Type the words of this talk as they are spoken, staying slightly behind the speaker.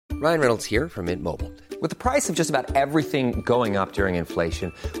Ryan Reynolds here from Mint Mobile. With the price of just about everything going up during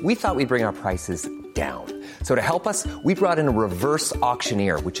inflation, we thought we'd bring our prices down. So to help us, we brought in a reverse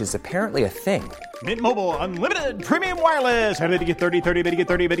auctioneer, which is apparently a thing. Mint Mobile Unlimited Premium Wireless. How to get 30, 30, bit to get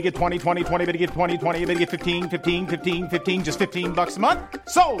 30, bit to get 20, 20, 20, bit to get 20, 20, bit to get 15, 15, 15, 15, just $15 a month?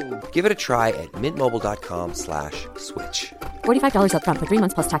 Sold! Give it a try at mintmobile.com/switch. $45 up front for 3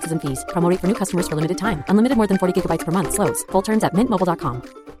 months plus taxes and fees. Promo rate for new customers for limited time. Unlimited more than 40 gigabytes per month. Slows full terms at mintmobile.com.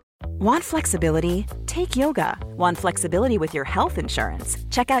 Want flexibility? Take yoga. Want flexibility with your health insurance?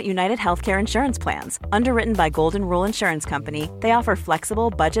 Check out United Healthcare Insurance Plans. Underwritten by Golden Rule Insurance Company, they offer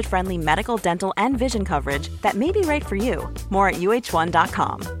flexible, budget-friendly medical, dental, and vision coverage that may be right for you. More at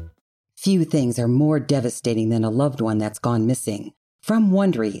uh1.com. Few things are more devastating than a loved one that's gone missing. From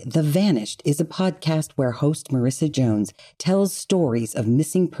Wondery, The Vanished is a podcast where host Marissa Jones tells stories of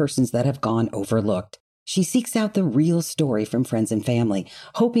missing persons that have gone overlooked. She seeks out the real story from friends and family,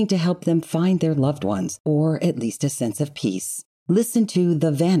 hoping to help them find their loved ones, or at least a sense of peace. Listen to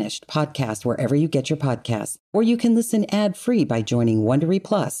The Vanished podcast wherever you get your podcasts, or you can listen ad-free by joining Wondery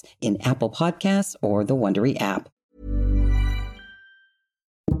Plus in Apple Podcasts or the Wondery app.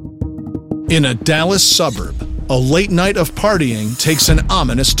 In a Dallas suburb, a late night of partying takes an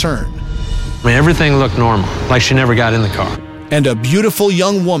ominous turn. I mean, everything looked normal, like she never got in the car. And a beautiful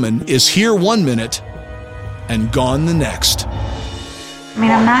young woman is here 1 minute and gone the next. I mean,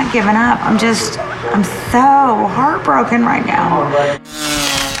 I'm not giving up. I'm so heartbroken right now.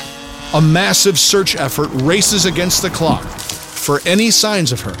 A massive search effort races against the clock for any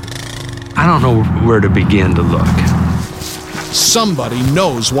signs of her. I don't know where to begin to look. Somebody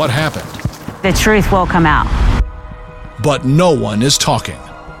knows what happened. The truth will come out. But no one is talking.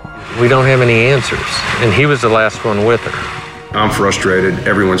 We don't have any answers, and he was the last one with her. I'm frustrated.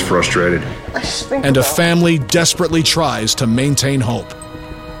 Everyone's frustrated. And a family desperately tries to maintain hope.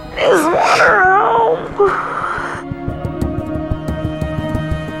 I just want her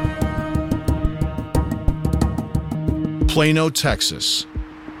home. Plano, Texas,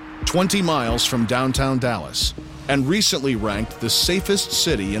 20 miles from downtown Dallas, and recently ranked the safest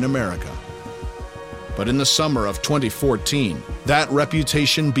city in America. But in the summer of 2014, that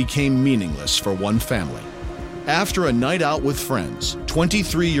reputation became meaningless for one family. After a night out with friends,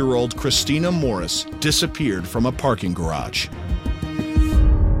 23-year-old Christina Morris disappeared from a parking garage.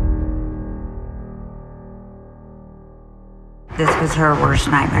 This was her worst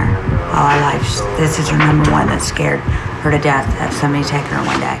nightmare all her life. This is her number one that scared her to death, that somebody taking her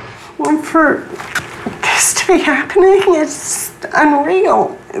one day. Well, for this to be happening, it's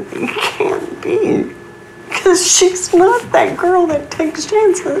unreal. It can't be. Because she's not that girl that takes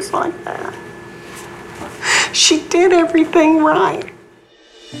chances like that. She did everything right.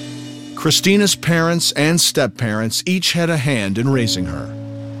 Christina's parents and step-parents each had a hand in raising her.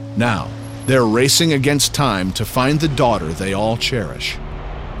 Now, they're racing against time to find the daughter they all cherish.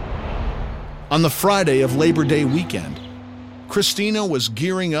 On the Friday of Labor Day weekend, Christina was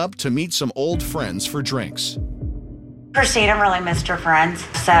gearing up to meet some old friends for drinks. Christina really missed her friends.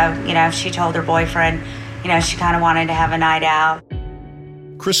 So, she told her boyfriend, she kind of wanted to have a night out.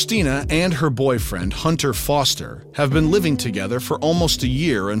 Christina and her boyfriend, Hunter Foster, have been living together for almost a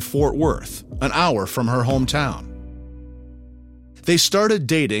year in Fort Worth, an hour from her hometown. They started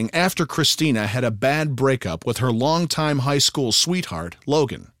dating after Christina had a bad breakup with her longtime high school sweetheart,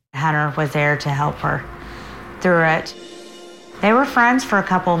 Logan. Hunter was there to help her through it. They were friends for a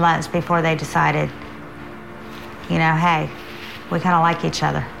couple of months before they decided, hey, we kind of like each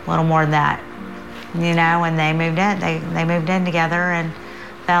other, a little more than that. When they moved in, they moved in together and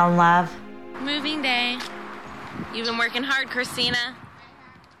fell in love. Moving day. You've been working hard, Christina.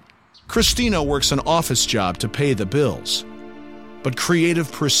 Christina works an office job to pay the bills, but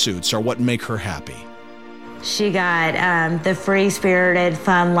creative pursuits are what make her happy. She got the free-spirited,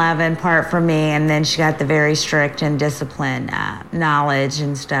 fun-loving part from me, and then she got the very strict and disciplined knowledge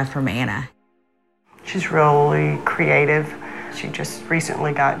and stuff from Anna. She's really creative. She just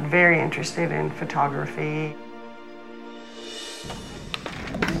recently got very interested in photography.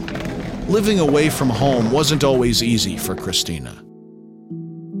 Living away from home wasn't always easy for Christina.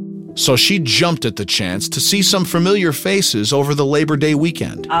 So she jumped at the chance to see some familiar faces over the Labor Day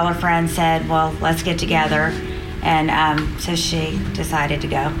weekend. All her friends said, well, let's get together. And so she decided to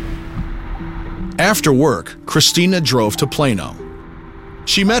go. After work, Christina drove to Plano.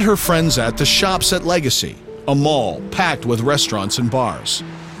 She met her friends at the Shops at Legacy, a mall packed with restaurants and bars.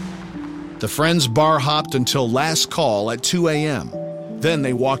 The friends bar hopped until last call at 2 a.m. Then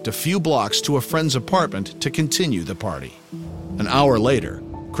they walked a few blocks to a friend's apartment to continue the party. An hour later,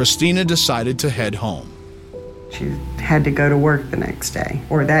 Christina decided to head home. She had to go to work the next day,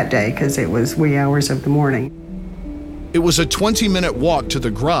 or that day, because it was wee hours of the morning. It was a 20-minute walk to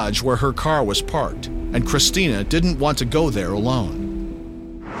the garage where her car was parked, and Christina didn't want to go there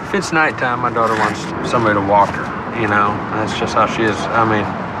alone. If it's nighttime, my daughter wants somebody to walk her, you know? That's just how she is. I mean,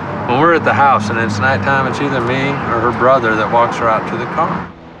 when we're at the house and it's nighttime, it's either me or her brother that walks her out to the car.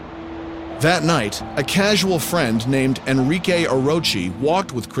 That night, a casual friend named Enrique Orochi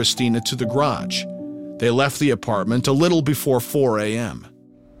walked with Christina to the garage. They left the apartment a little before 4 a.m.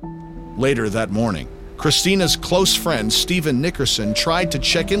 Later that morning, Christina's close friend, Stephen Nickerson, tried to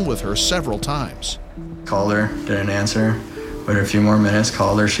check in with her several times. Called her, didn't answer. Waited a few more minutes,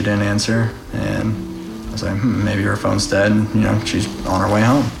 called her, she didn't answer. And I was like, maybe her phone's dead, and, she's on her way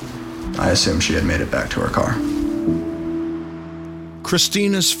home. I assumed she had made it back to her car.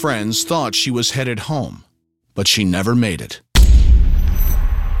 Christina's friends thought she was headed home, but she never made it.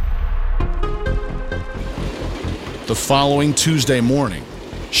 The following Tuesday morning,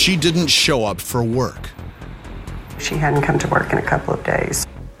 she didn't show up for work. She hadn't come to work in a couple of days,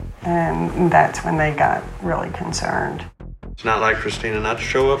 and that's when they got really concerned. It's not like Christina not to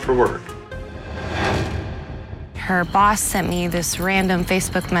show up for work. Her boss sent me this random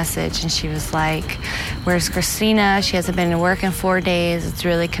Facebook message, and she was like, "Where's Christina? She hasn't been to work in 4 days. It's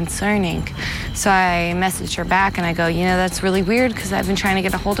really concerning." So I messaged her back, and I go, that's really weird because I've been trying to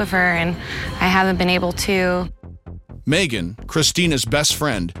get a hold of her, and I haven't been able to. Megan, Christina's best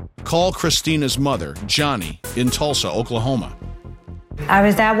friend, called Christina's mother, Johnny, in Tulsa, Oklahoma. I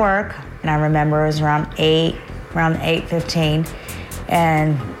was at work, and I remember it was around 8:15,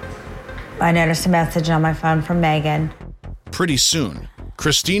 and I noticed a message on my phone from Megan. Pretty soon,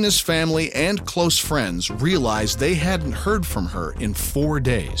 Christina's family and close friends realized they hadn't heard from her in 4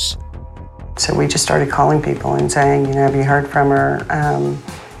 days. So we just started calling people and saying, have you heard from her?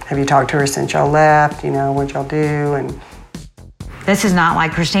 Have you talked to her since y'all left? What'd y'all do? And this is not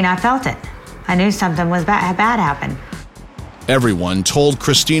like Christina. I felt it. I knew something was bad happened. Everyone told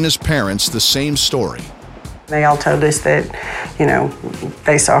Christina's parents the same story. They all told us that,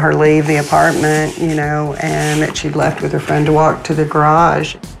 they saw her leave the apartment, and that she'd left with her friend to walk to the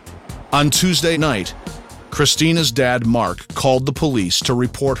garage. On Tuesday night, Christina's dad, Mark, called the police to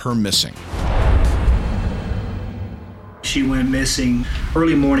report her missing. She went missing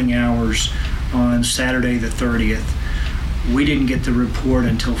early morning hours on Saturday the 30th. We didn't get the report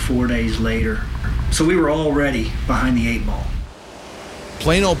until 4 days later. So we were already behind the 8 ball.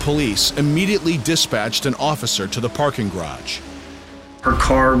 Plano police immediately dispatched an officer to the parking garage. Her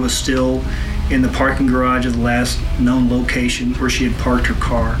car was still in the parking garage of the last known location where she had parked her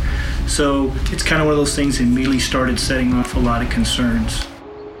car. So it's kind of one of those things that immediately started setting off a lot of concerns.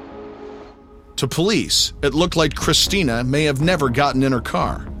 To police, it looked like Christina may have never gotten in her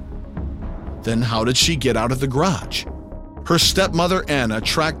car. Then how did she get out of the garage? Her stepmother, Anna,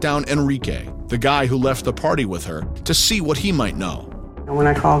 tracked down Enrique, the guy who left the party with her, to see what he might know. When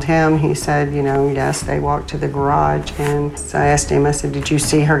I called him, he said, yes, they walked to the garage. And so I asked him, I said, did you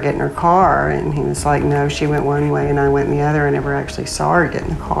see her get in her car? And he was like, no, she went one way and I went the other. I never actually saw her get in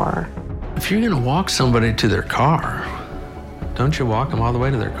the car. If you're going to walk somebody to their car, don't you walk them all the way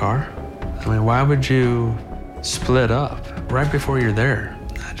to their car? I mean, why would you split up right before you're there?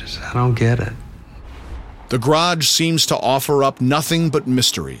 I don't get it. The garage seems to offer up nothing but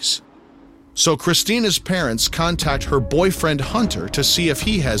mysteries. So Christina's parents contact her boyfriend Hunter to see if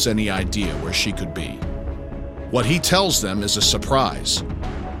he has any idea where she could be. What he tells them is a surprise,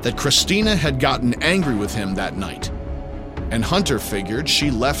 that Christina had gotten angry with him that night, and Hunter figured she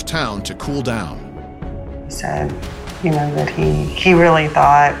left town to cool down. He said, that he really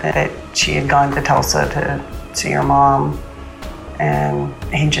thought that she had gone to Tulsa to see her mom, and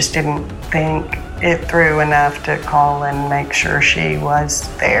he just didn't think it through enough to call and make sure she was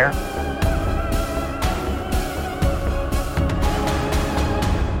there.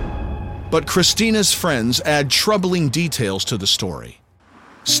 But Christina's friends add troubling details to the story.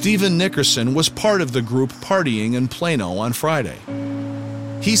 Stephen Nickerson was part of the group partying in Plano on Friday.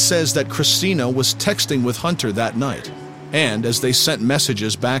 He says that Christina was texting with Hunter that night, and as they sent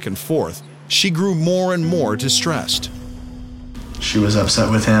messages back and forth, she grew more and more distressed. She was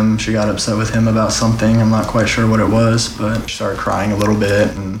upset with him. She got upset with him about something. I'm not quite sure what it was, but she started crying a little bit,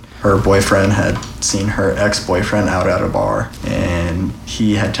 and her boyfriend had seen her ex-boyfriend out at a bar, and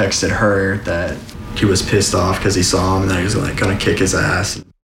he had texted her that he was pissed off because he saw him and that he was gonna kick his ass.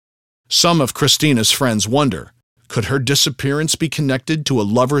 Some of Christina's friends wonder, could her disappearance be connected to a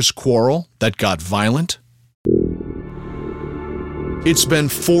lover's quarrel that got violent? It's been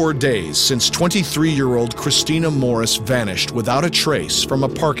 4 days since 23-year-old Christina Morris vanished without a trace from a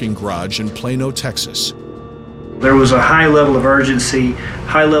parking garage in Plano, Texas. There was a high level of urgency,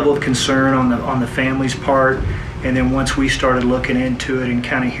 high level of concern on the family's part, and then once we started looking into it and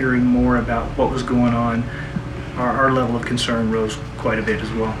kind of hearing more about what was going on, our level of concern rose quite a bit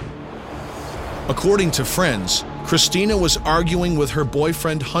as well. According to friends, Christina was arguing with her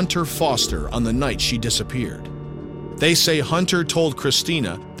boyfriend Hunter Foster on the night she disappeared. They say Hunter told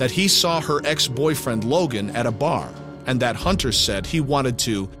Christina that he saw her ex-boyfriend Logan at a bar, and that Hunter said he wanted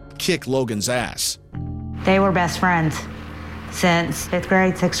to kick Logan's ass. They were best friends since 5th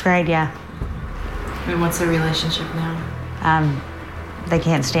grade, 6th grade, yeah. And what's their relationship now? They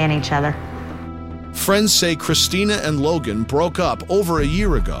can't stand each other. Friends say Christina and Logan broke up over a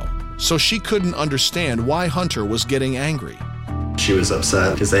year ago, so she couldn't understand why Hunter was getting angry. She was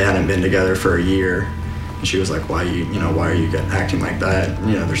upset because they hadn't been together for a year. And she was like, why are you acting like that?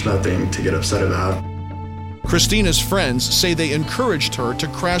 There's nothing to get upset about. Christina's friends say they encouraged her to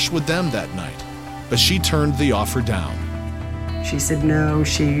crash with them that night, but she turned the offer down. She said no,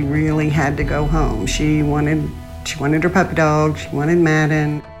 she really had to go home. She wanted her puppy dog, she wanted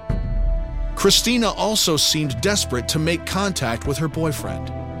Madden. Christina also seemed desperate to make contact with her boyfriend.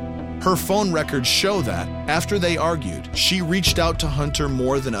 Her phone records show that, after they argued, she reached out to Hunter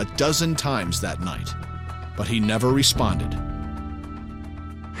more than a dozen times that night, but he never responded.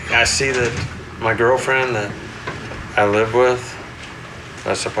 I see that my girlfriend that I live with,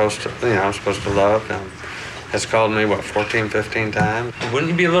 I'm supposed to love, has called me, 14, 15 times.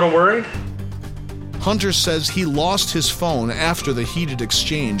 Wouldn't you be a little worried? Hunter says he lost his phone after the heated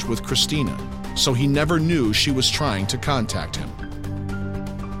exchange with Christina, so he never knew she was trying to contact him.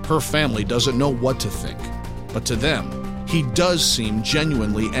 Her family doesn't know what to think, but to them, he does seem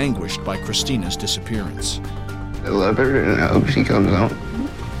genuinely anguished by Christina's disappearance. I love her and I hope she comes home.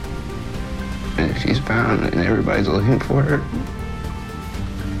 And she's found and everybody's looking for her.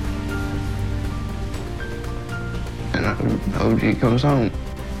 And I hope she comes home.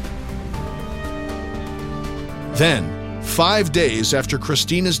 Then, 5 days after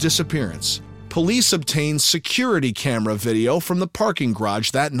Christina's disappearance, police obtained security camera video from the parking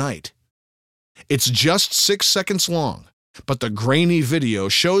garage that night. It's just 6 seconds long, but the grainy video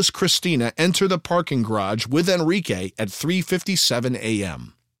shows Christina enter the parking garage with Enrique at 3:57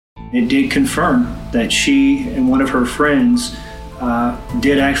 a.m. It did confirm that she and one of her friends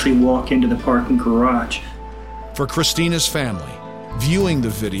did actually walk into the parking garage. For Christina's family, viewing the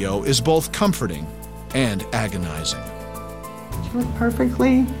video is both comforting and agonizing. She looked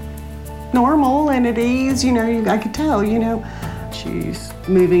perfectly normal and at ease, I could tell, she's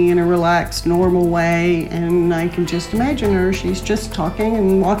moving in a relaxed, normal way, and I can just imagine her. She's just talking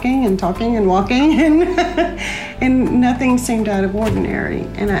and walking and talking and walking, and nothing seemed out of ordinary.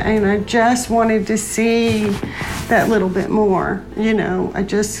 And I just wanted to see that little bit more, I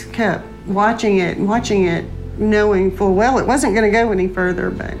just kept watching it, knowing full well it wasn't going to go any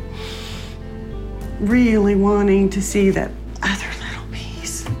further, but really wanting to see that other little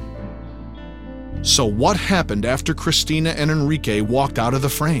piece. So what happened after Christina and Enrique walked out of the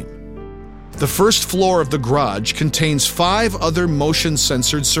frame? The first floor of the garage contains 5 other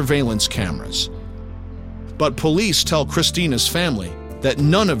motion-censored surveillance cameras. But police tell Christina's family that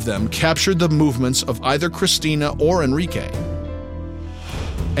none of them captured the movements of either Christina or Enrique.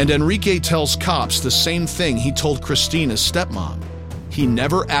 And Enrique tells cops the same thing he told Christina's stepmom. He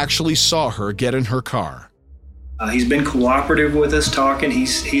never actually saw her get in her car. He's been cooperative with us talking.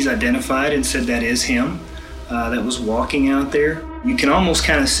 He's identified and said that is him that was walking out there. You can almost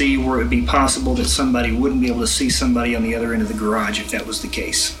kind of see where it would be possible that somebody wouldn't be able to see somebody on the other end of the garage if that was the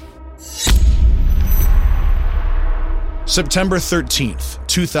case. September 13th,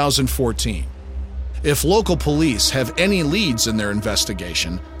 2014. If local police have any leads in their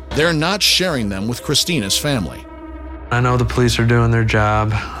investigation, they're not sharing them with Christina's family. I know the police are doing their job,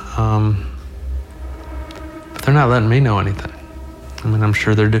 but they're not letting me know anything. I'm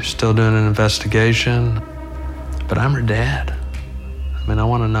sure they're still doing an investigation, but I'm her dad. I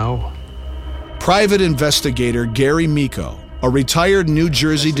want to know. Private investigator Gary Miko, a retired New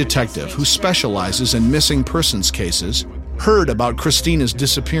Jersey detective who specializes in missing persons cases, heard about Christina's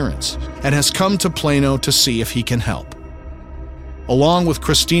disappearance and has come to Plano to see if he can help. Along with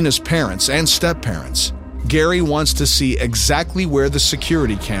Christina's parents and step-parents, Gary wants to see exactly where the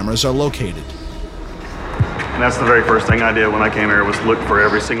security cameras are located. And that's the very first thing I did when I came here, was look for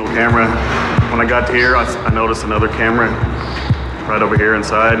every single camera. When I got to here, I noticed another camera right over here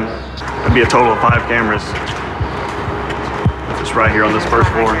inside. It'd be a total of 5 cameras just right here on this first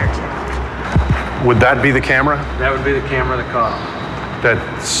floor. Would that be the camera? That would be the camera that caught. That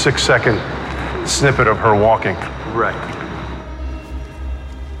 6-second snippet of her walking. Right.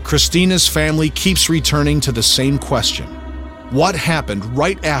 Christina's family keeps returning to the same question. What happened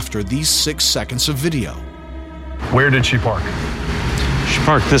right after these 6 seconds of video? Where did she park? She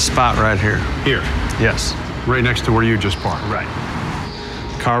parked this spot right here. Here? Yes. Right next to where you just parked? Right.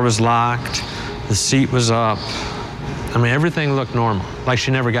 Car was locked. The seat was up. I mean, everything looked normal, like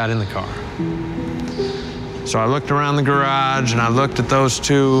she never got in the car. So I looked around the garage and I looked at those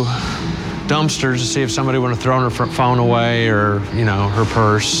 2 dumpsters to see if somebody would have thrown her phone away or, her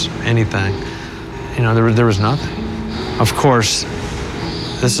purse, anything. There was nothing. Of course,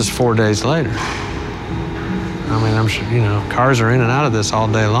 this is 4 days later. I mean, I'm sure, cars are in and out of this all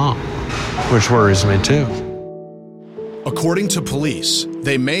day long, which worries me too. According to police,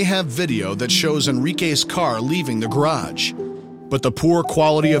 they may have video that shows Enrique's car leaving the garage, but the poor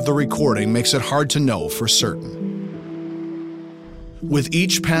quality of the recording makes it hard to know for certain. With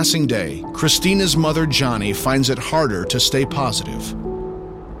each passing day, Christina's mother, Johnny, finds it harder to stay positive.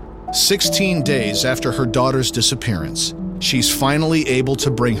 16 days after her daughter's disappearance, she's finally able to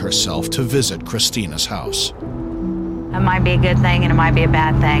bring herself to visit Christina's house. It might be a good thing and it might be a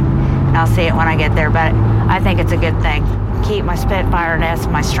bad thing. And I'll see it when I get there, but I think it's a good thing. Keep my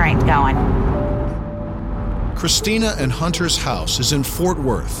Spitfireness, my strength going. Christina and Hunter's house is in Fort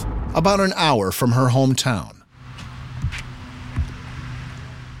Worth, about an hour from her hometown.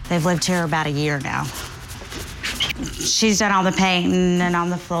 They've lived here about a year now. She's done all the painting and on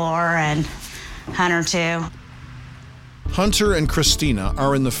the floor, and Hunter too. Hunter and Christina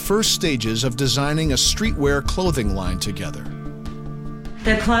are in the first stages of designing a streetwear clothing line together.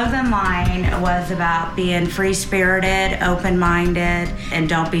 The clothing line was about being free-spirited, open-minded, and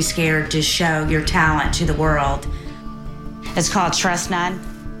don't be scared to show your talent to the world. It's called Trust None.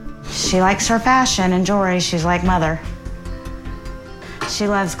 She likes her fashion and jewelry. She's like Mother. She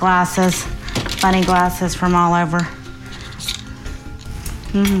loves glasses, funny glasses from all over.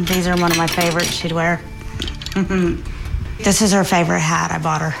 These are one of my favorites she'd wear. This is her favorite hat. I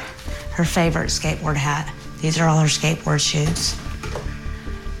bought her favorite skateboard hat. These are all her skateboard shoes.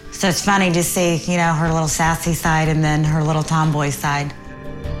 So it's funny to see, her little sassy side and then her little tomboy side.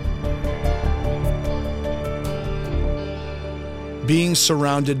 Being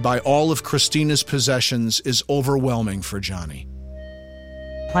surrounded by all of Christina's possessions is overwhelming for Johnny.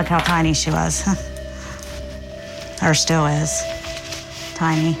 Look how tiny she was. Or still is.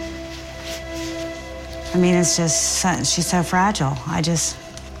 Tiny. I mean, it's just, she's so fragile. I just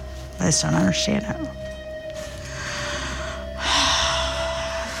don't understand it.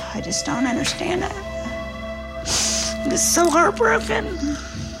 I just don't understand it. I'm just so heartbroken.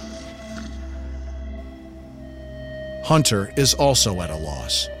 Hunter is also at a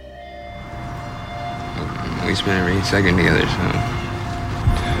loss. We spent every second together, so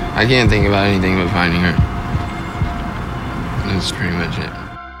I can't think about anything but finding her. That's pretty much it.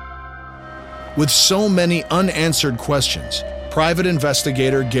 With so many unanswered questions, private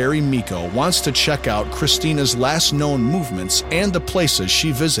investigator Gary Miko wants to check out Christina's last known movements and the places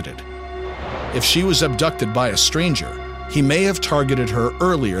she visited. If she was abducted by a stranger, he may have targeted her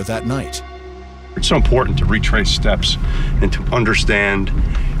earlier that night. It's so important to retrace steps and to understand,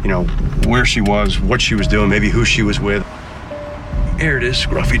 where she was, what she was doing, maybe who she was with. Here it is,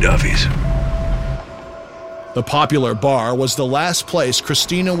 Scruffy Duffy's. The popular bar was the last place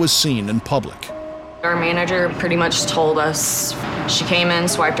Christina was seen in public. Our manager pretty much told us she came in,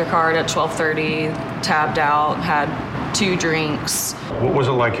 swiped her card at 12:30, tabbed out, had 2 drinks. What was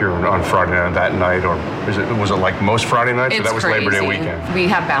it like here on Friday night that night, or was it like most Friday nights? It's or that was crazy. Labor Day weekend? We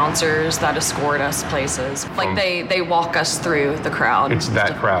have bouncers that escort us places. Like they walk us through the crowd. It's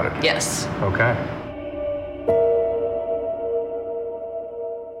that crowded? Yes. Okay.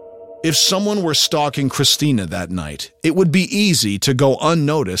 If someone were stalking Christina that night, it would be easy to go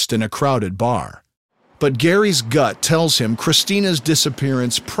unnoticed in a crowded bar. But Gary's gut tells him Christina's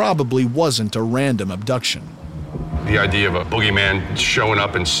disappearance probably wasn't a random abduction. The idea of a boogeyman showing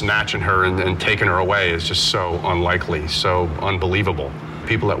up and snatching her and taking her away is just so unlikely, so unbelievable.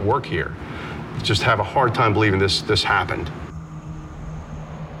 People that work here just have a hard time believing this happened.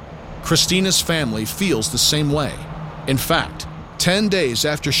 Christina's family feels the same way. In fact, 10 days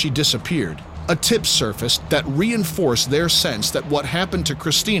after she disappeared, a tip surfaced that reinforced their sense that what happened to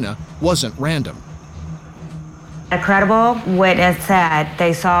Christina wasn't random. A credible witness said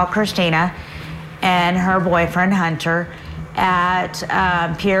they saw Christina and her boyfriend, Hunter,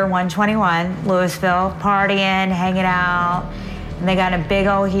 at Pier 121, Louisville, partying, hanging out, and they got in a big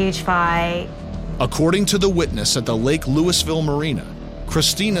old huge fight. According to the witness at the Lake Louisville Marina,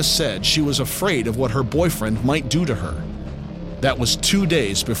 Christina said she was afraid of what her boyfriend might do to her. That was 2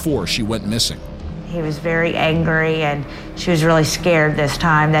 days before she went missing. He was very angry, and she was really scared this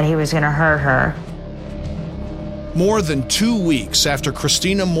time that he was going to hurt her. More than 2 weeks after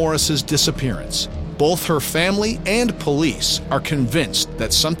Christina Morris's disappearance, both her family and police are convinced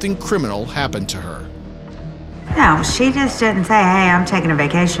that something criminal happened to her. No, she just didn't say, hey, I'm taking a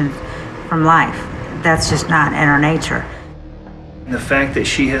vacation from life. That's just not in her nature. The fact that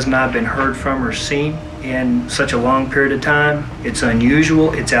she has not been heard from or seen in such a long period of time, it's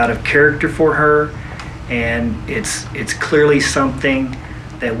unusual, it's out of character for her, and it's clearly something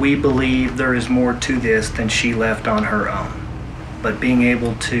that we believe there is more to this than she left on her own. But being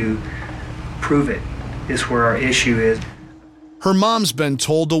able to prove it is where our issue is. Her mom's been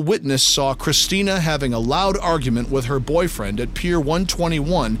told a witness saw Christina having a loud argument with her boyfriend at Pier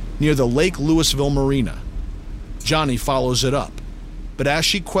 121 near the Lake Louisville Marina. Johnny follows it up, but as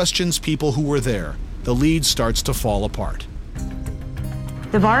she questions people who were there, the lead starts to fall apart.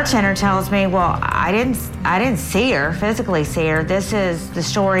 The bartender tells me, well, I didn't see her, physically see her. This is the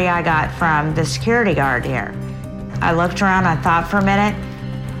story I got from the security guard here. I looked around, I thought for a minute,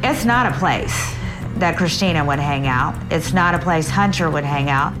 it's not a place that Christina would hang out. It's not a place Hunter would hang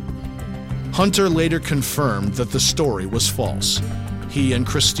out. Hunter later confirmed that the story was false. He and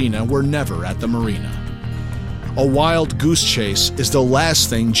Christina were never at the marina. A wild goose chase is the last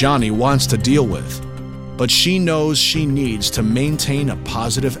thing Johnny wants to deal with, but she knows she needs to maintain a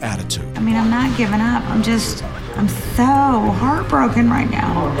positive attitude. I mean, I'm not giving up. I'm so heartbroken right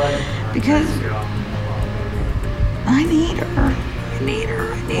now because I need her. I need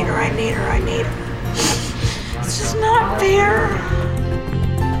her. I need her. I need her. I need her. It's just not fair.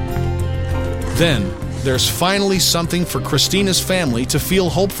 Then, there's finally something for Christina's family to feel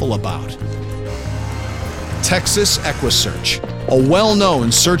hopeful about. Texas EquiSearch, a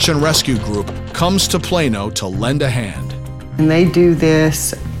well-known search and rescue group, comes to Plano to lend a hand. And they do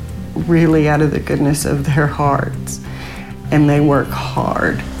this really out of the goodness of their hearts. And they work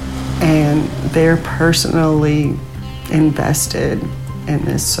hard. And they're personally invested in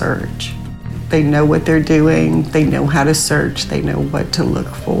this search. They know what they're doing. They know how to search. They know what to look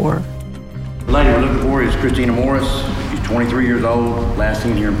for. The lady we're looking for is Christina Morris. She's 23 years old, last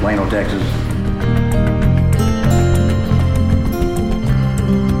seen here in Plano, Texas.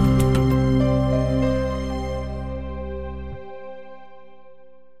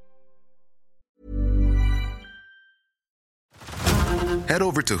 Head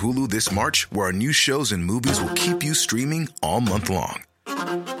over to Hulu this March, where our new shows and movies will keep you streaming all month long.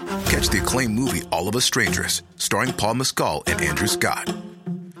 Catch the acclaimed movie All of Us Strangers, starring Paul Mescal and Andrew Scott.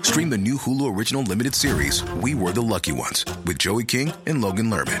 Stream the new Hulu original limited series We Were the Lucky Ones with Joey King and Logan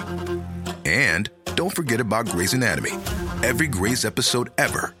Lerman. And don't forget about Grey's Anatomy. Every Grey's episode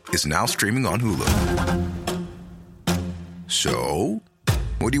ever is now streaming on Hulu. So,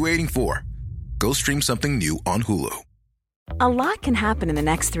 what are you waiting for? Go stream something new on Hulu. A lot can happen in the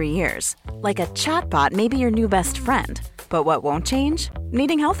next 3 years. Like a chatbot may be your new best friend. But what won't change?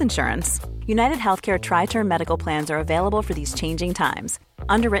 Needing health insurance. United Healthcare Tri-Term Medical Plans are available for these changing times.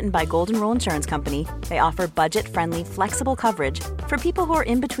 Underwritten by Golden Rule Insurance Company, they offer budget-friendly, flexible coverage for people who are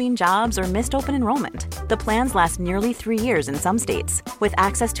in between jobs or missed open enrollment. The plans last nearly 3 years in some states, with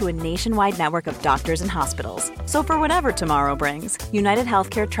access to a nationwide network of doctors and hospitals. So for whatever tomorrow brings, United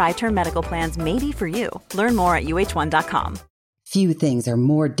Healthcare Tri-Term Medical Plans may be for you. Learn more at uh1.com. Few things are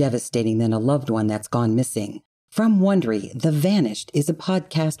more devastating than a loved one that's gone missing. From Wondery, The Vanished is a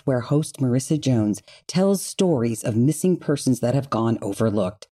podcast where host Marissa Jones tells stories of missing persons that have gone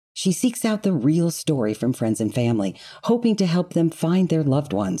overlooked. She seeks out the real story from friends and family, hoping to help them find their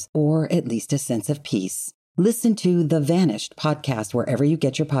loved ones, or at least a sense of peace. Listen to The Vanished podcast wherever you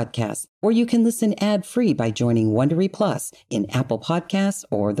get your podcasts, or you can listen ad-free by joining Wondery Plus in Apple Podcasts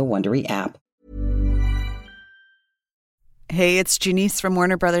or the Wondery app. Hey, it's Janice from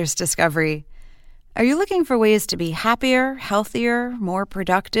Warner Brothers Discovery. Are you looking for ways to be happier, healthier, more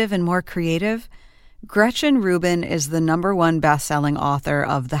productive, and more creative? Gretchen Rubin is the #1 best-selling author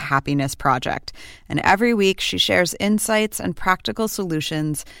of The Happiness Project, and every week she shares insights and practical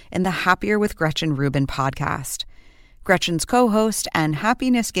solutions in the Happier with Gretchen Rubin podcast. Gretchen's co-host and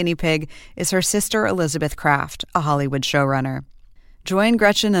happiness guinea pig is her sister Elizabeth Kraft, a Hollywood showrunner. Join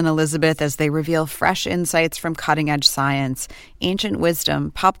Gretchen and Elizabeth as they reveal fresh insights from cutting-edge science, ancient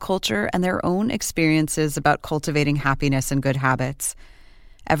wisdom, pop culture, and their own experiences about cultivating happiness and good habits.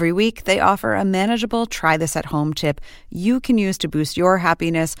 Every week, they offer a manageable try-this-at-home tip you can use to boost your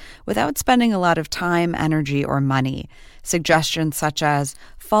happiness without spending a lot of time, energy, or money. Suggestions such as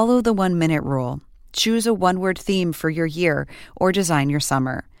follow the 1-minute rule, choose a one-word theme for your year, or design your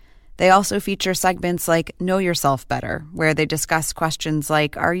summer. They also feature segments like Know Yourself Better, where they discuss questions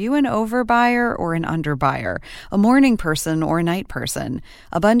like, are you an overbuyer or an underbuyer, a morning person or a night person,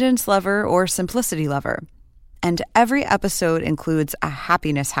 abundance lover or simplicity lover? And every episode includes a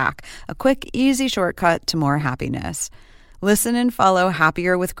happiness hack, a quick, easy shortcut to more happiness. Listen and follow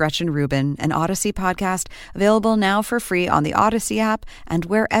Happier with Gretchen Rubin, an Odyssey podcast, available now for free on the Odyssey app and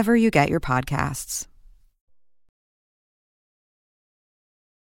wherever you get your podcasts.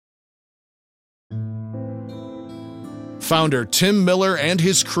 Founder Tim Miller and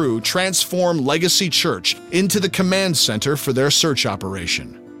his crew transform Legacy Church into the command center for their search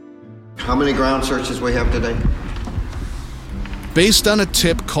operation. How many ground searches we have today? Based on a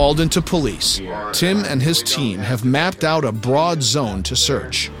tip called into police, Tim and his team have mapped out a broad zone to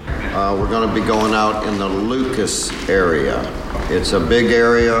search. We're going to be going out in the Lucas area. It's a big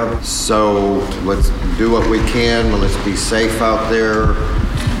area, so let's do what we can. Let's be safe out there.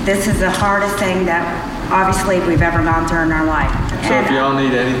 This is the hardest thing that obviously we've ever gone through in our life. So if y'all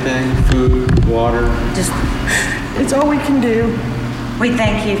need anything, food, water, it's all we can do. We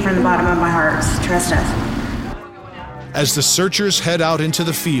thank you from the bottom of my heart. Trust us. As the searchers head out into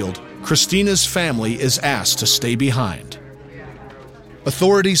the field, Christina's family is asked to stay behind.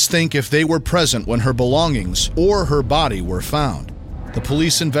 Authorities think if they were present when her belongings or her body were found, the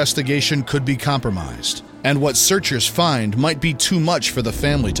police investigation could be compromised, and what searchers find might be too much for the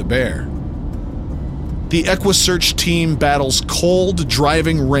family to bear. The EquiSearch team battles cold,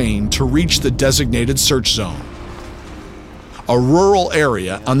 driving rain to reach the designated search zone, a rural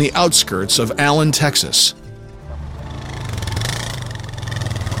area on the outskirts of Allen, Texas.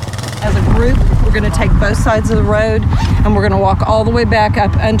 As a group, we're going to take both sides of the road and we're going to walk all the way back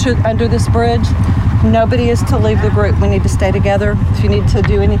up under this bridge. Nobody is to leave the group. We need to stay together. If you need to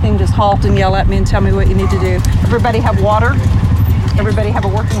do anything, just halt and yell at me and tell me what you need to do. Everybody have water? Everybody have a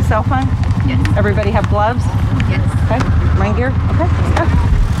working cell phone? Yes. Everybody have gloves? Yes. Okay. Rain gear? Okay, let's go.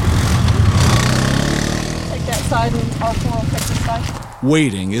 Take that side and all four will take this side.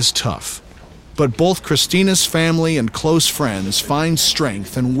 Waiting is tough, but both Christina's family and close friends find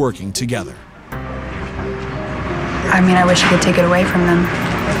strength in working together. I mean, I wish I could take it away from them.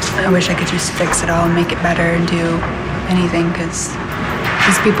 I wish I could just fix it all and make it better and do anything, because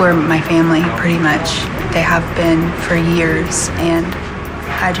these people are my family, pretty much. They have been for years, and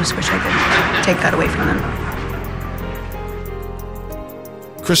I just wish I could take that away from them.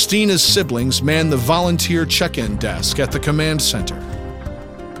 Christina's siblings man the volunteer check-in desk at the command center.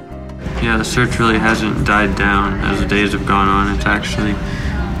 Yeah, the search really hasn't died down as the days have gone on. It's actually,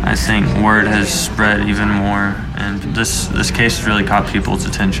 I think, word has spread even more, and this case has really caught people's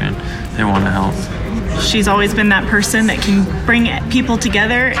attention. They want to help. She's always been that person that can bring people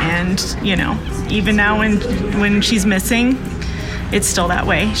together, and, you know, even now when she's missing, it's still that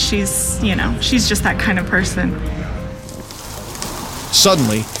way. She's just that kind of person.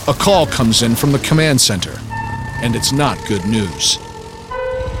 Suddenly, a call comes in from the command center, and it's not good news.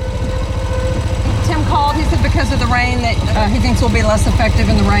 Tim called. He said because of the rain that he thinks will be less effective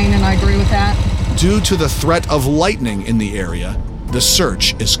in the rain, and I agree with that. Due to the threat of lightning in the area, the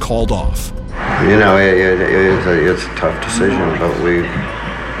search is called off. You know, it's a tough decision, but we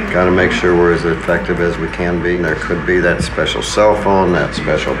got to make sure we're as effective as we can be. There could be that special cell phone, that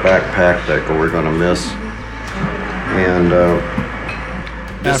special backpack that we're going to miss. And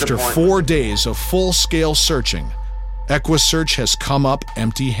after 4 days of full-scale searching, EquiSearch has come up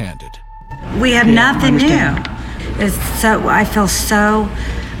empty-handed. We have nothing new.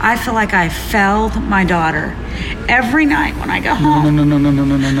 I feel like I failed my daughter every night when I go home.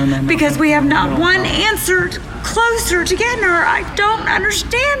 No. Because we have not one answer closer to getting her. I don't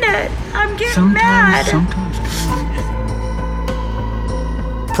understand it. I'm getting mad.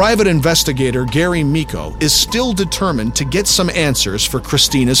 Private investigator Gary Miko is still determined to get some answers for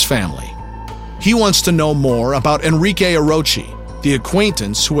Christina's family. He wants to know more about Enrique Orochi, the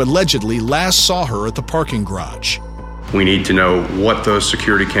acquaintance who allegedly last saw her at the parking garage. We need to know what those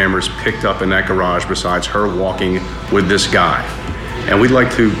security cameras picked up in that garage besides her walking with this guy. And we'd like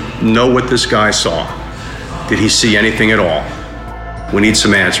to know what this guy saw. Did he see anything at all? We need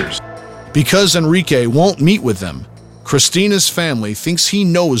some answers. Because Enrique won't meet with them, Christina's family thinks he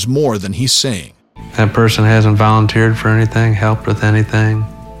knows more than he's saying. That person hasn't volunteered for anything, helped with anything,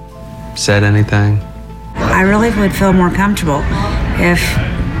 said anything. I really would feel more comfortable if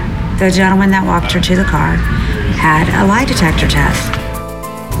the gentleman that walked her to the car had a lie detector test.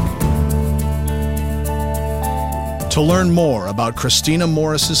 To learn more about Christina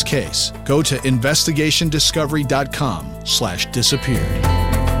Morris's case, go to investigationdiscovery.com/disappeared.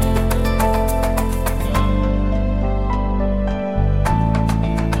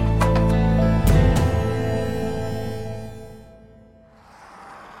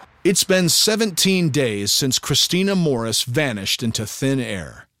 It's been 17 days since Christina Morris vanished into thin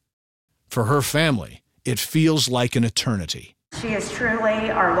air. For her family, it feels like an eternity. She is truly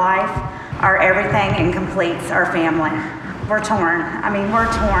our life, our everything, and completes our family. We're torn.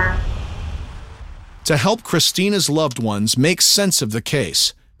 We're torn. To help Christina's loved ones make sense of the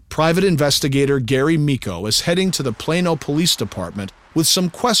case, private investigator Gary Miko is heading to the Plano Police Department with some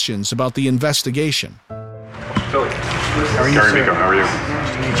questions about the investigation. Billy, how are you, Gary Miko, how are you?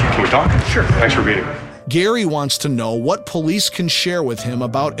 Nice to meet you. Can we talk? Sure. Thanks for being here. Gary wants to know what police can share with him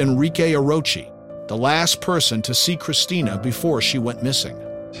about Enrique Orochi, the last person to see Christina before she went missing.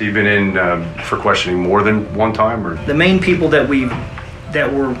 So you've been in for questioning more than one time, or? The main people that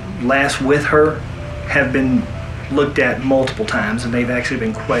were last with her have been looked at multiple times, and they've actually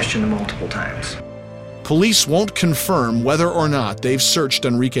been questioned multiple times. Police won't confirm whether or not they've searched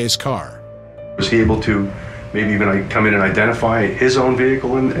Enrique's car. Was he able to maybe even come in and identify his own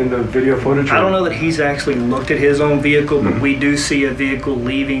vehicle in the video footage? I don't know that he's actually looked at his own vehicle, but we do see a vehicle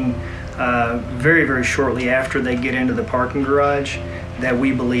leaving very, very shortly after they get into the parking garage that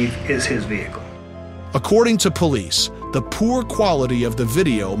we believe is his vehicle. According to police, the poor quality of the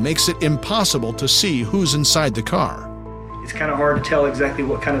video makes it impossible to see who's inside the car. It's kind of hard to tell exactly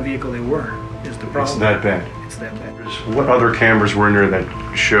what kind of vehicle they were, is the problem. It's that bad. It's that bad. What other cameras were in there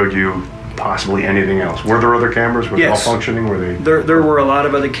that showed you possibly anything else? Were there other cameras? Were they all functioning? Were they? There were a lot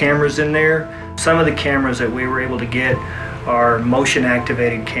of other cameras in there. Some of the cameras that we were able to get are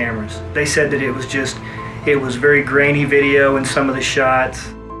motion-activated cameras. They said that it was very grainy video in some of the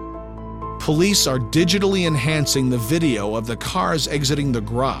shots. Police are digitally enhancing the video of the cars exiting the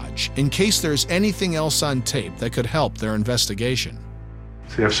garage in case there's anything else on tape that could help their investigation.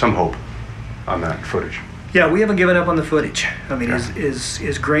 So you have some hope on that footage? Yeah, we haven't given up on the footage.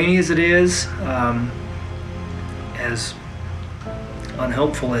 As grainy as it is, as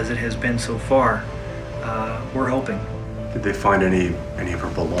unhelpful as it has been so far, we're hoping. Did they find any of her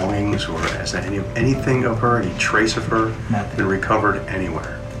belongings, or has anything of her, any trace of her, been recovered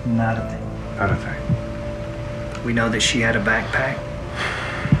anywhere? Not a thing. Not a thing. We know that she had a backpack.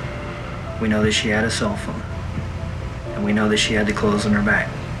 We know that she had a cell phone. And we know that she had the clothes on her back.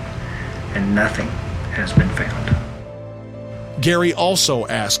 And nothing has been found. Gary also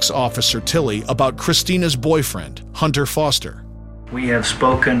asks Officer Tilley about Christina's boyfriend, Hunter Foster. We have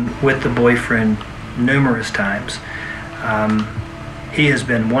spoken with the boyfriend numerous times. He has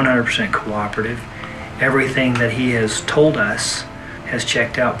been 100% cooperative. Everything that he has told us has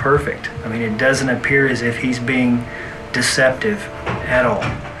checked out perfect. It doesn't appear as if he's being deceptive at all.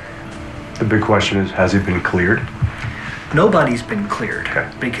 The big question is, has he been cleared? Nobody's been cleared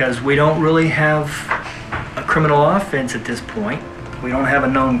because we don't really have a criminal offense at this point. We don't have a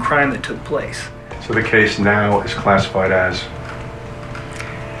known crime that took place. So the case now is classified as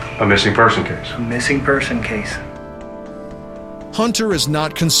a missing person case? A missing person case. Hunter is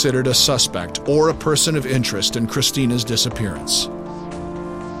not considered a suspect or a person of interest in Christina's disappearance.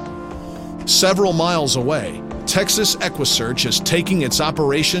 Several miles away, Texas EquiSearch is taking its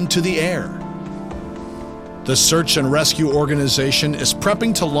operation to the air. The search and rescue organization is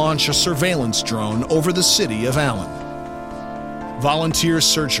prepping to launch a surveillance drone over the city of Allen. Volunteer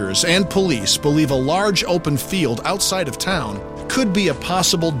searchers and police believe a large open field outside of town could be a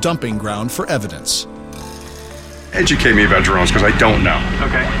possible dumping ground for evidence. Educate me about drones, because I don't know.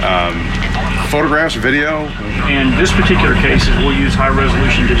 Okay. Photographs, video? In this particular case, we'll use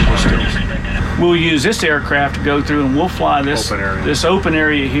high-resolution digital stills. We'll use this aircraft to go through, and we'll fly this open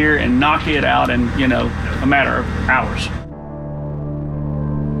area here and knock it out in, a matter of hours.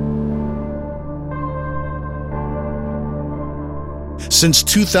 Since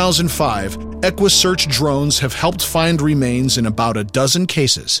 2005, EquiSearch drones have helped find remains in about a dozen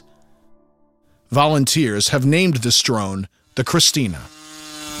cases. Volunteers have named this drone the Christina.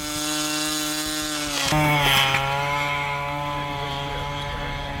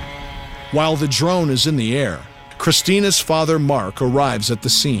 While the drone is in the air, Christina's father, Mark, arrives at the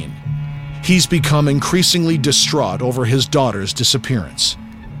scene. He's become increasingly distraught over his daughter's disappearance.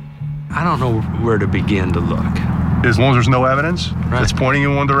 I don't know where to begin to look. As long as there's no evidence that's pointing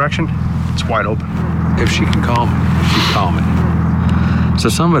in one direction, it's wide open. If she can call me, she'd call me. So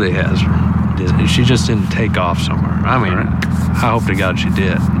somebody has her. She just didn't take off somewhere. I hope to God she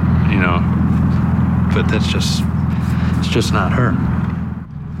did, but it's just not her.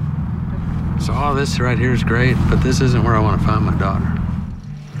 So all this right here is great, but this isn't where I want to find my daughter.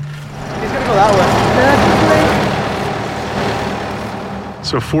 He's gonna go that way.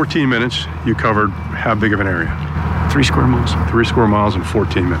 So 14 minutes, you covered how big of an area? 3 square miles. 3 square miles in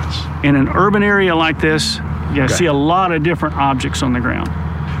 14 minutes. In an urban area like this, you see a lot of different objects on the ground.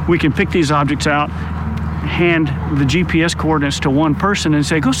 we can pick these objects out, hand the GPS coordinates to one person and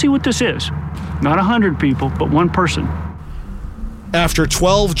say, go see what this is. Not 100 people, but one person. After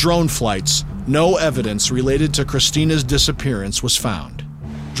 12 drone flights, no evidence related to Christina's disappearance was found.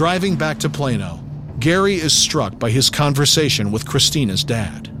 Driving back to Plano, Gary is struck by his conversation with Christina's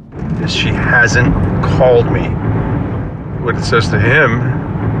dad. She hasn't called me. What it says to him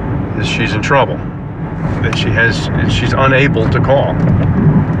is she's in trouble, that she's unable to call.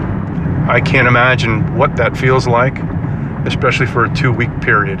 I can't imagine what that feels like, especially for a 2-week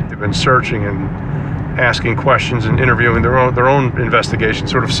period. They've been searching and asking questions and interviewing their own investigation,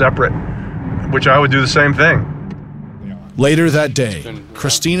 sort of separate, which I would do the same thing. Later that day,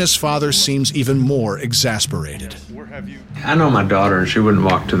 Christina's father seems even more exasperated. I know my daughter, and she wouldn't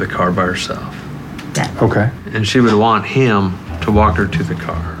walk to the car by herself. Okay. And she would want him to walk her to the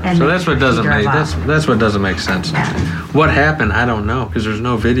car. And so that's what doesn't make off. that's what doesn't make sense to me. What happened, I don't know, because there's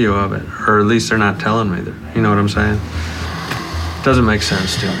no video of it, or at least they're not telling me that. You know what I'm saying? Doesn't make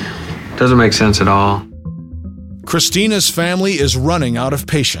sense to me. Doesn't make sense at all. Christina's family is running out of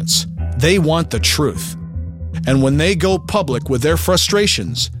patience. They want the truth. And when they go public with their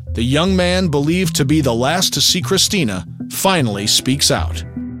frustrations, the young man believed to be the last to see Christina finally speaks out.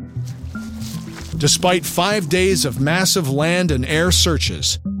 Despite 5 days of massive land and air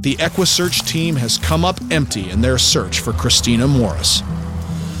searches, the EquiSearch team has come up empty in their search for Christina Morris.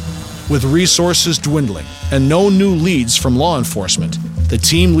 With resources dwindling and no new leads from law enforcement, the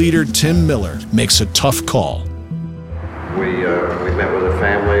team leader, Tim Miller, makes a tough call. We met with the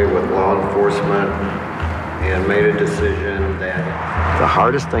family, with law enforcement, and made a decision that the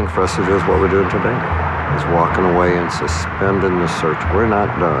hardest thing for us to do is what we're doing today, is walking away and suspending the search. We're not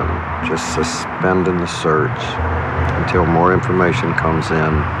done, just suspending the search until more information comes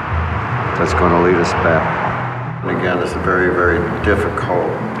in that's going to lead us back. And again, it's very, very difficult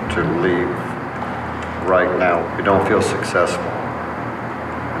to leave right now. We don't feel successful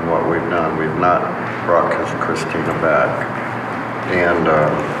in what we've done. We've not brought Christina back. And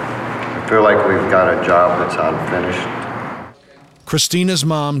I feel like we've got a job that's unfinished. Christina's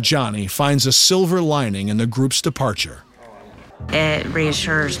mom, Johnny, finds a silver lining in the group's departure. It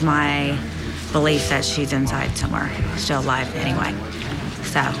reassures my belief that she's inside somewhere, still alive anyway.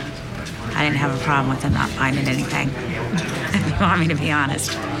 So I didn't have a problem with them not finding anything, if you want me to be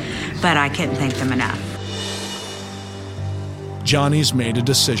honest. But I couldn't thank them enough. Johnny's made a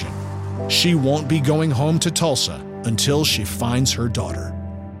decision. She won't be going home to Tulsa until she finds her daughter.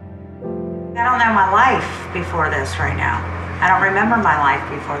 I don't know my life before this right now. I don't remember my life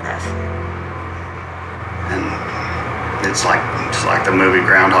before this. And it's like the movie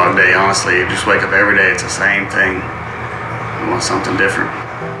Groundhog Day, honestly. You just wake up every day, it's the same thing. You want something different.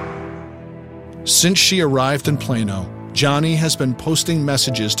 Since she arrived in Plano, Johnny has been posting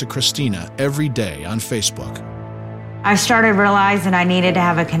messages to Christina every day on Facebook. I started realizing I needed to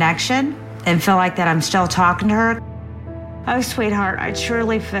have a connection and feel like that I'm still talking to her. Oh, sweetheart, I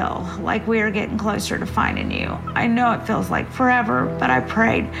truly feel like we are getting closer to finding you. I know it feels like forever, but I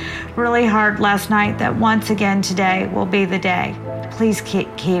prayed really hard last night that once again today will be the day. Please keep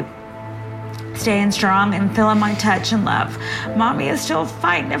staying strong and feeling my touch and love. Mommy is still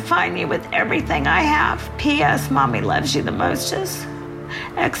fighting to find you with everything I have. P.S. Mommy loves you the mostest.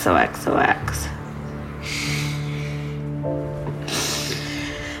 XOXOX.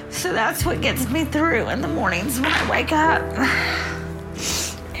 So that's what gets me through in the mornings when I wake up.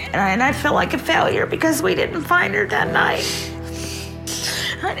 And I feel like a failure because we didn't find her that night.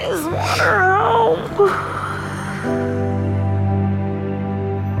 I just want her home.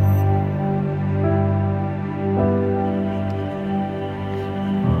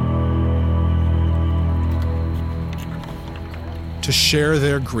 To share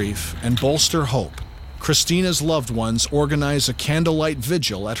their grief and bolster hope, Christina's loved ones organize a candlelight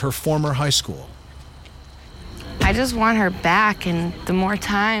vigil at her former high school. I just want her back, and the more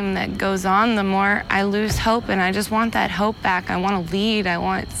time that goes on, the more I lose hope, and I just want that hope back. I want to lead. I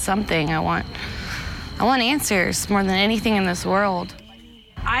want something. I want answers more than anything in this world.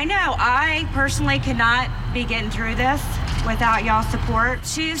 I know I personally could not be getting through this without y'all's support.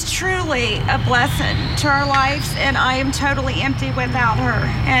 She is truly a blessing to our lives, and I am totally empty without her.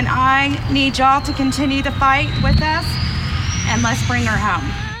 And I need y'all to continue the fight with us, and let's bring her home.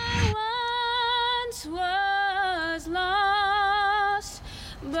 Once was lost,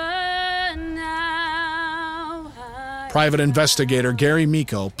 but now Private investigator Gary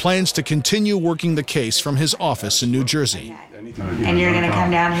Miko plans to continue working the case from his office in New Jersey. And you're going to come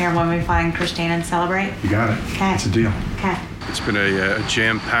down here when we find Christina and celebrate? You got it. Okay. It's a deal. Okay. It's been a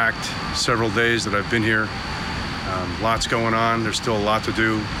jam-packed several days that I've been here. Lots going on. There's still a lot to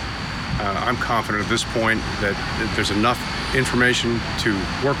do. I'm confident at this point that there's enough information to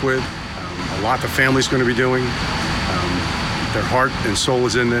work with. A lot the family's going to be doing. Their heart and soul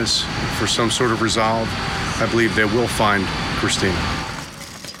is in this for some sort of resolve. I believe they will find Christina.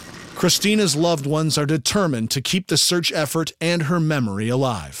 Christina's loved ones are determined to keep the search effort and her memory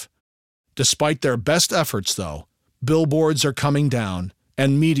alive. Despite their best efforts, though, billboards are coming down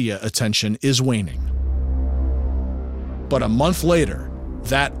and media attention is waning. But a month later,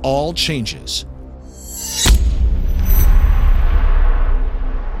 that all changes.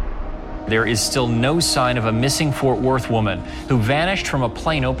 There is still no sign of a missing Fort Worth woman who vanished from a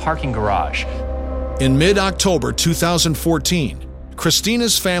Plano parking garage. In mid-October 2014,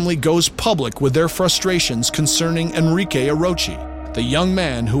 Christina's family goes public with their frustrations concerning Enrique Arochi, the young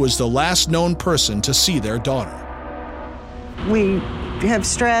man who was the last known person to see their daughter. We have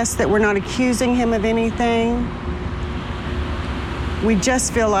stressed that we're not accusing him of anything. We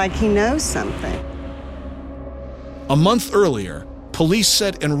just feel like he knows something. A month earlier, police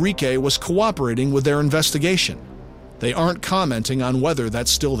said Enrique was cooperating with their investigation. They aren't commenting on whether that's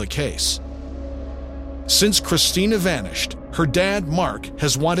still the case. Since Christina vanished, her dad, Mark,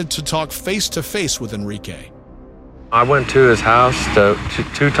 has wanted to talk face-to-face with Enrique. I went to his house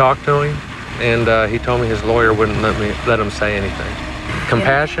to talk to him, and he told me his lawyer wouldn't let him say anything.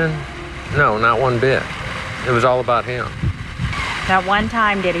 Compassion? No, not one bit. It was all about him. Not one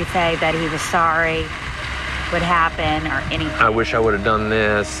time did he say that he was sorry, would happen, or anything. I wish I would have done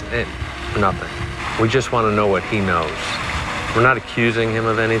this. Nothing. We just want to know what he knows. We're not accusing him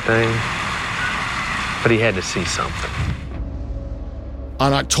of anything, but he had to see something.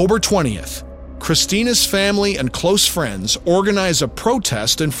 On October 20th, Christina's family and close friends organize a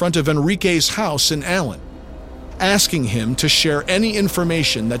protest in front of Enrique's house in Allen, asking him to share any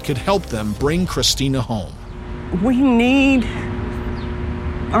information that could help them bring Christina home. We need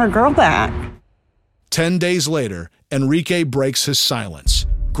our girl back. 10 days later, Enrique breaks his silence,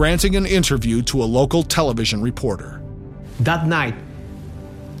 granting an interview to a local television reporter. That night,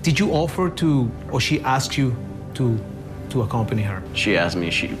 did you offer to, or she asked you to accompany her? She asked me,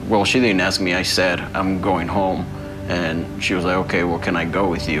 she didn't ask me. I said, I'm going home. And she was like, okay, well, can I go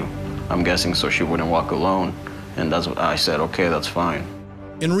with you? I'm guessing so she wouldn't walk alone. And that's what I said, okay, that's fine.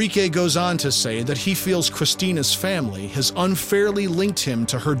 Enrique goes on to say that he feels Christina's family has unfairly linked him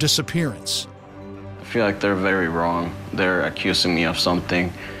to her disappearance. I feel like they're very wrong. They're accusing me of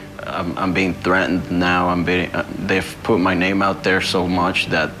something. I'm being threatened now. They've put my name out there so much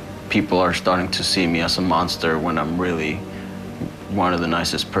that people are starting to see me as a monster when I'm really one of the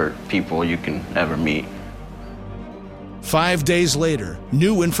nicest people you can ever meet. 5 days later,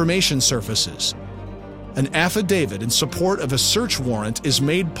 new information surfaces. An affidavit in support of a search warrant is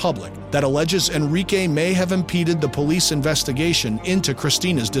made public that alleges Enrique may have impeded the police investigation into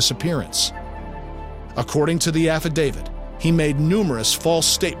Christina's disappearance. According to the affidavit, he made numerous false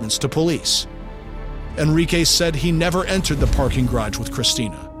statements to police. Enrique said he never entered the parking garage with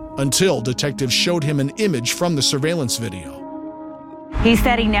Christina until detectives showed him an image from the surveillance video. He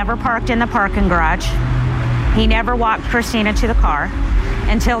said he never parked in the parking garage. He never walked Christina to the car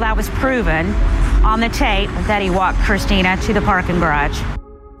until that was proven on the tape that he walked Christina to the parking garage.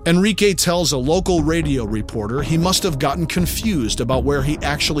 Enrique tells a local radio reporter he must have gotten confused about where he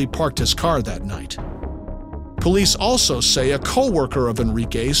actually parked his car that night. Police also say a co-worker of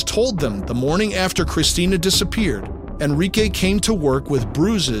Enrique's told them the morning after Christina disappeared, Enrique came to work with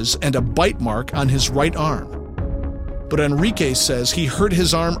bruises and a bite mark on his right arm. But Enrique says he hurt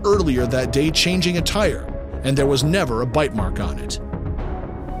his arm earlier that day changing a tire, and there was never a bite mark on it.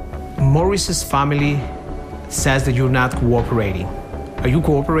 Morris's family says that you're not cooperating. Are you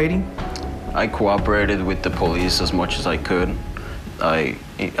cooperating? I cooperated with the police as much as I could.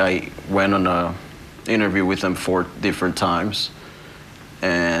 I went on an interview with them 4 different times,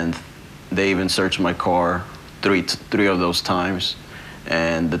 and they even searched my car three of those times.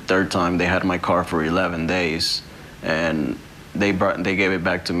 And the 3rd time they had my car for 11 days, and they gave it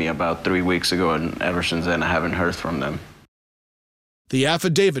back to me about 3 weeks ago, and ever since then I haven't heard from them. The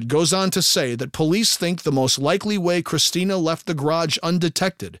affidavit goes on to say that police think the most likely way Christina left the garage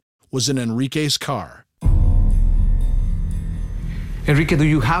undetected was in Enrique's car. Enrique, do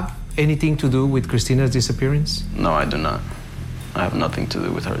you have anything to do with Christina's disappearance? No, I do not. I have nothing to do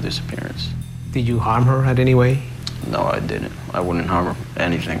with her disappearance. Did you harm her in any way? No, I didn't. I wouldn't harm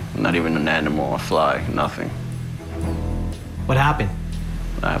anything. Not even an animal, a fly, nothing. What happened?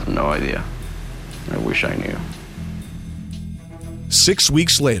 I have no idea. I wish I knew. 6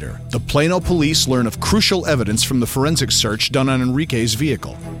 weeks later, the Plano police learn of crucial evidence from the forensic search done on Enrique's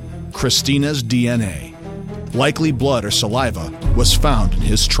vehicle, Christina's DNA. likely blood or saliva, was found in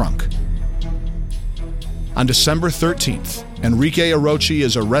his trunk. On December 13th, Enrique Arochi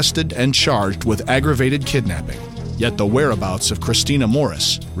is arrested and charged with aggravated kidnapping, yet the whereabouts of Christina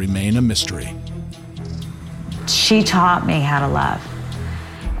Morris remain a mystery. She taught me how to love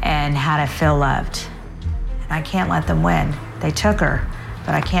and how to feel loved. And I can't let them win. They took her,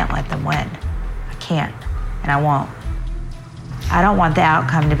 but I can't let them win. I can't, and I won't. I don't want the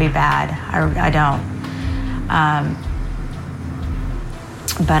outcome to be bad. I don't.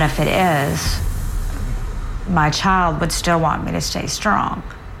 But if it is, my child would still want me to stay strong.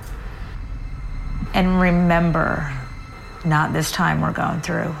 And remember, not this time we're going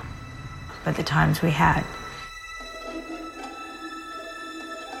through, but the times we had.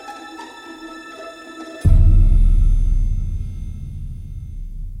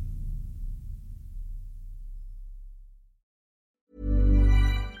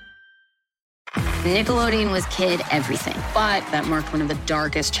 Nickelodeon was kid everything, but that marked one of the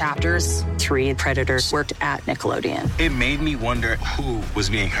darkest chapters. 3 predators worked at Nickelodeon. It made me wonder who was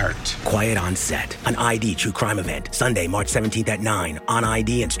being hurt. Quiet on Set, an ID true crime event, Sunday, March 17th at 9 on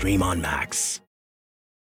ID and stream on Max.